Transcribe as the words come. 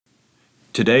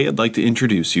Today I'd like to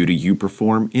introduce you to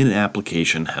uPerform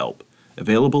in-application help,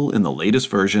 available in the latest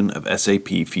version of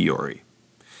SAP Fiori.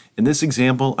 In this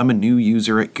example, I'm a new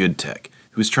user at GoodTech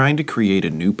who is trying to create a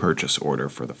new purchase order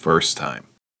for the first time.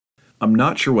 I'm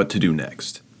not sure what to do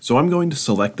next, so I'm going to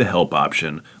select the Help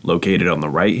option located on the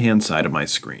right-hand side of my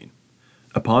screen.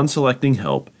 Upon selecting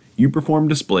Help, uPerform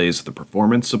displays the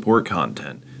performance support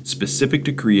content specific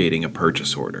to creating a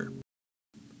purchase order.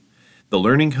 The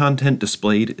learning content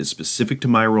displayed is specific to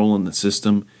my role in the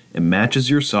system and matches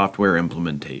your software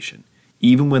implementation,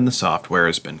 even when the software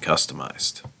has been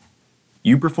customized.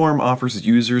 uPerform offers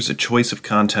users a choice of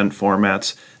content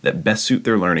formats that best suit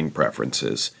their learning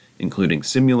preferences, including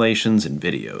simulations and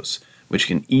videos, which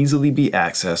can easily be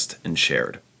accessed and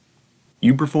shared.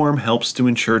 uPerform helps to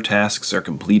ensure tasks are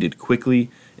completed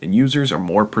quickly and users are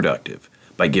more productive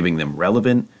by giving them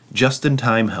relevant,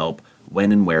 just-in-time help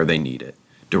when and where they need it,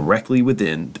 directly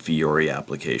within the Fiori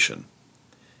application.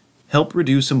 Help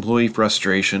reduce employee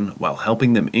frustration while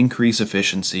helping them increase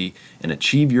efficiency and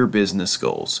achieve your business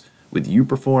goals with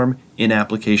uPerform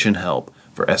in-application help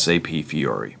for SAP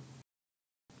Fiori.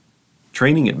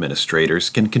 Training administrators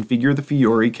can configure the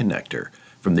Fiori connector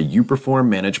from the uPerform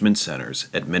Management Center's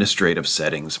Administrative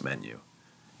Settings menu.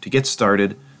 To get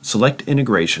started, select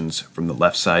Integrations from the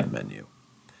left side menu,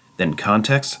 then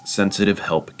Context-Sensitive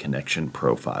Help Connection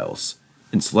Profiles,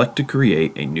 and select to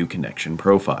create a new connection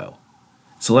profile.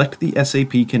 Select the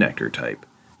SAP connector type,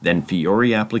 then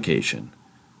Fiori application.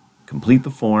 Complete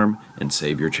the form and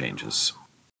save your changes.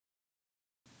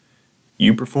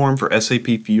 uPerform for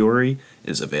SAP Fiori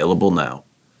is available now.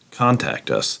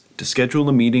 Contact us to schedule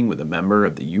a meeting with a member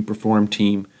of the uPerform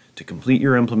team to complete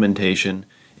your implementation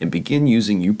and begin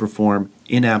using uPerform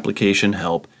in-application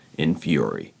help in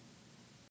Fiori.